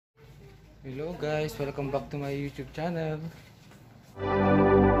Hello guys, welcome back to my YouTube channel.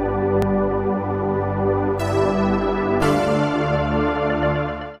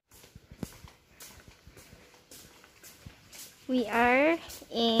 We are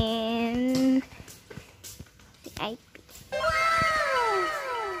in CIP. Wow!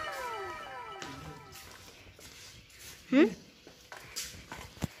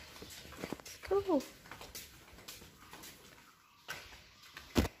 Let's go.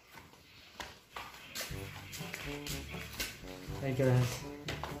 Hi guys.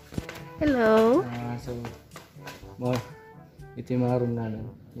 Hello. So, ito yung mga room namin.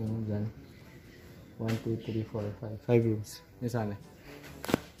 Yung dyan. 1, 2, 3, 4, 5. 5 rooms. Yung sa amin.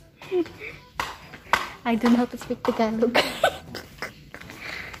 I don't know how to speak Tagalog.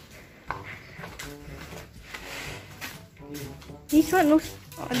 This one?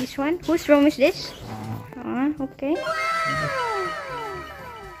 This one? Whose room is this? Okay.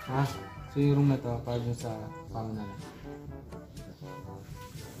 So yung room na to, para dun sa kama namin.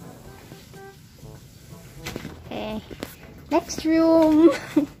 Okay. Next room.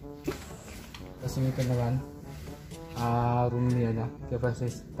 Tapos yung ito naman, room niya na. Kaya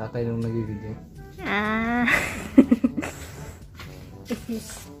Francis, tatay nung nag-video. This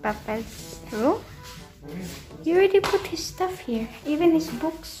is Papa's room. You already put his stuff here, even his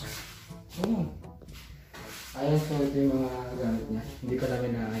books. Ayun, so ito yung mga gamit niya. Hindi pa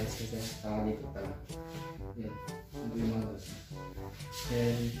namin naayos kasi dito pala. Yan. Ito yung mga gamit.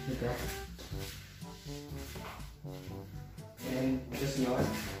 And ito. And just now.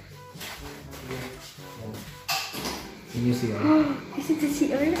 Can you see it? Is it the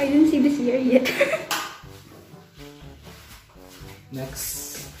CR? I didn't see the CR yet.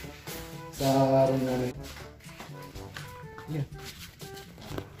 Next. Sa room namin. Yeah.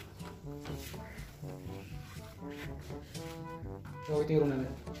 So ito yung room namin.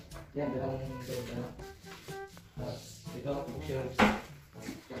 Yan, dalawang room. Ito, bookshelves.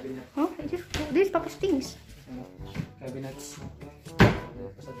 Cabinet. Oh, this Papa's things. Cabinets.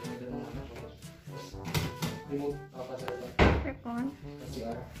 Remote. Click on.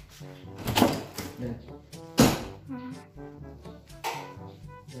 CR. Yan.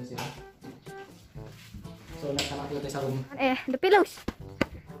 Yan sila. So, nakakakita tayo sa room. The pillows.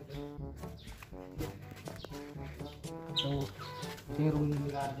 So, ito yung room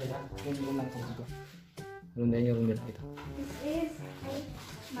nila dyan. Yung room lang kung dito. Room na yung room nila dito. This is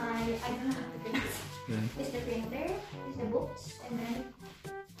my, I don't know how to do this. This is the printer, this is the books, and then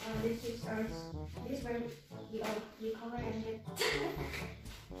this is ours. This is where we color and get.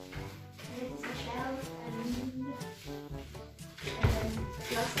 And this is the shelf, and then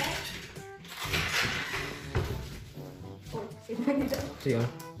closet. Oh, CR.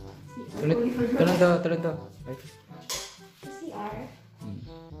 Tulan daw. Right. CR.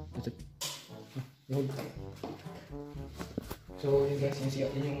 That's it. So, yun guys,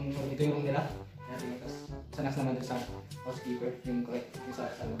 ito yung room nila. Tapos, sanas naman doon sa housekeeper, yung correct, yung sa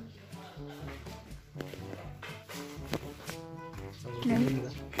salon. So, yun nila.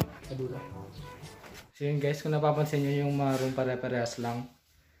 Sa dulo. So yun guys, kung napapansin nyo yung mga room pare-parehas lang.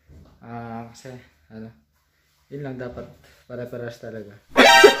 Kasi, yun lang dapat pare-parehas talaga.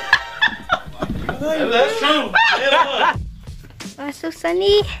 That's true! Oh, so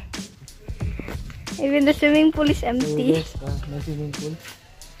sunny. Even the swimming pool is empty. So guys, may swimming pool.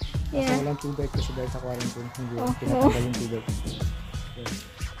 Yeah. Kasi walang tubig kasi dahil sa quarantine. Hindi pinatanggal yung tubig.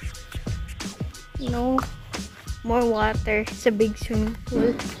 No more water. It's a big swimming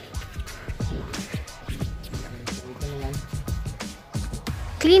pool.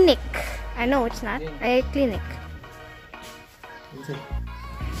 Clinic. I know it's not. A clinic.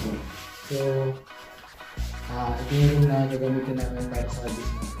 So, ito yung room na gagamitin namin para sa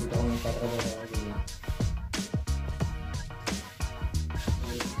business. Dito ako magpatrabaho ako dito.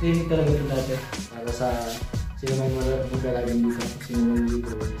 Clinic talaga ito dati. Para sa sino may maglalagyan dito. Sino may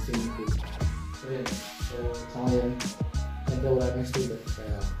dito. Sino may dito. So yun. So, sa ngayon, ganda wala kang student.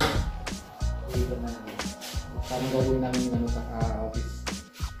 Kaya, dito na namin. Parang gagawin namin yung office.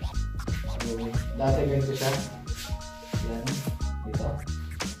 So, dati ganito siya. Yan. Dito.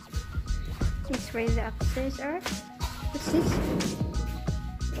 It's where the upstairs are. What's this?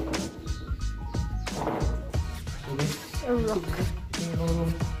 A rock. Ito yung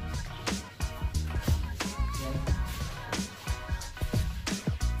room. Yan.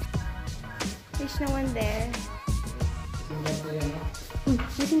 There's no one there. Ito yung ganito yan.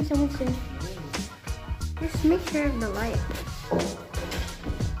 Missing someone's in. Just make sure of the light.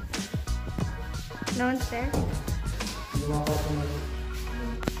 No one's there?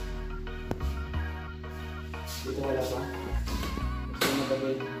 Dito wala pa. Gusto mo ba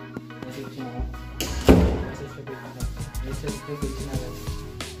message nyo ako. Message ka page nyo. Message ka page natin.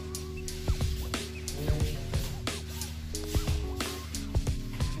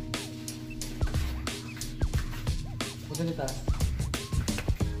 Punta nyo taas.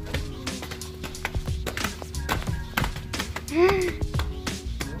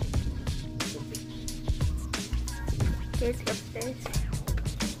 Let's go upstairs.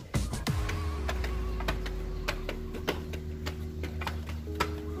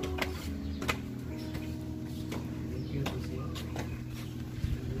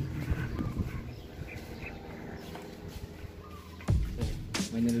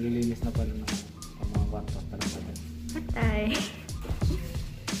 May nililinis na pala ng mga kwarto. Patay.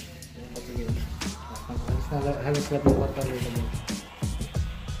 Halos lahat ng kwarto rin.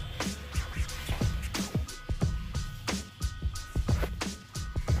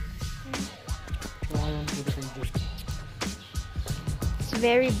 It's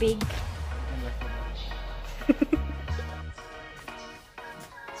very big.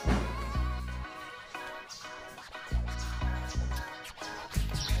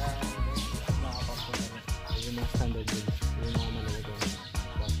 Yung mga standard yun. Yung mga malalagay na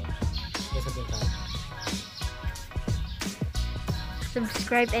kwarto. Kaya sabihin tayo.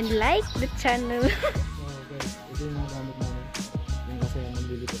 Subscribe and like the channel. Guys, ito yung mga gamit namin. Yung kasi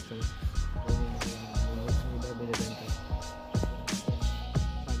maglilipat kami. Yung iba binibenta.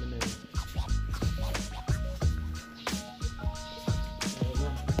 Sabi na yun.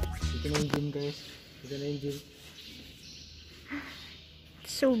 Ito na yung gym guys. Ito na yung gym.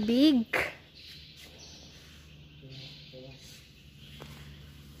 So big.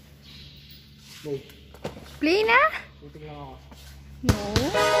 Wait. Play na? Titig lang ako. No.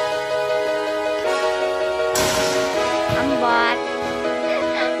 Ang bot.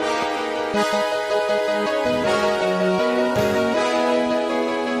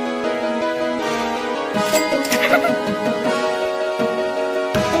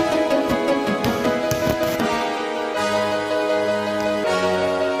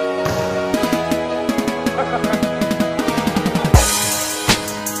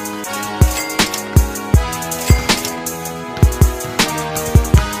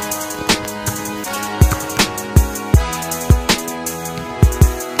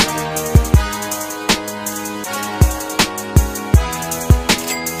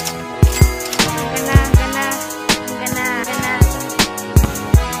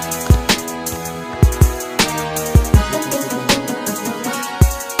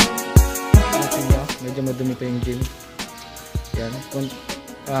 Medyo madumi pa yung gym. Yan.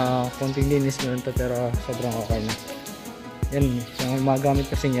 Konting linis na lang to pero sobrang okay na. Yan. Yung mga gamit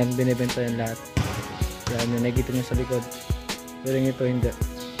kasi yan, binibenta yan lahat. Yan. Yung nakikita nyo sa likod. Pero yung ito hindi.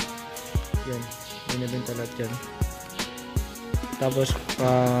 Yan. Binibenta lahat yan. Tapos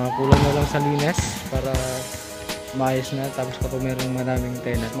kulang na lang sa linis para maayos na. Tapos kapag mayroong maraming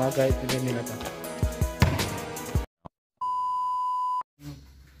tenant, mga kahit nila pa.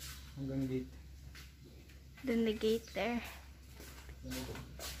 Hanggang gate. Then the gate there.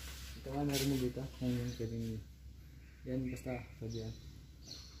 Ito nga meron mo dito. Ngayon pwedeng yan basta pwede yan.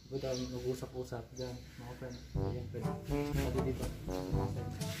 Pwede mag-usap-usap dyan mga friend. Ayan pwede. Pwede dito.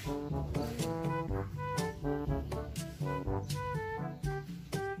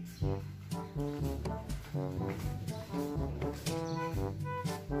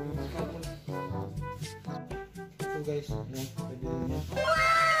 So guys, yan. Pwede rin yan.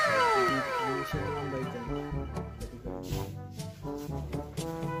 Hindi siya lang by dyan.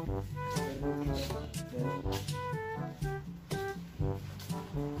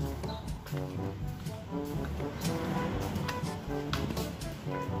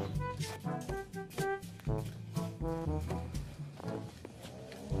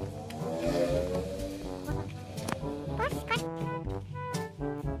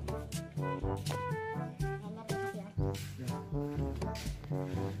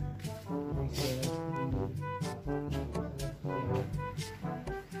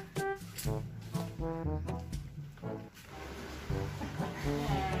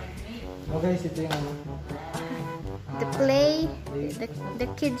 Okay, ito yung ano. The play, the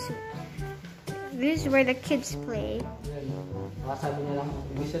kids. This is where the kids play. Yan. Makasabi niya lang,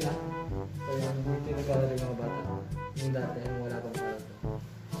 ibig siya na. So yan, dito yung naglalaro yung mga bata. Yung dati, yung wala pang para ito.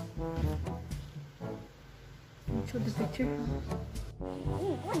 Show the picture.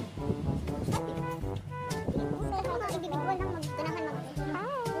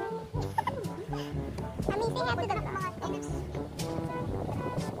 Amazing, happy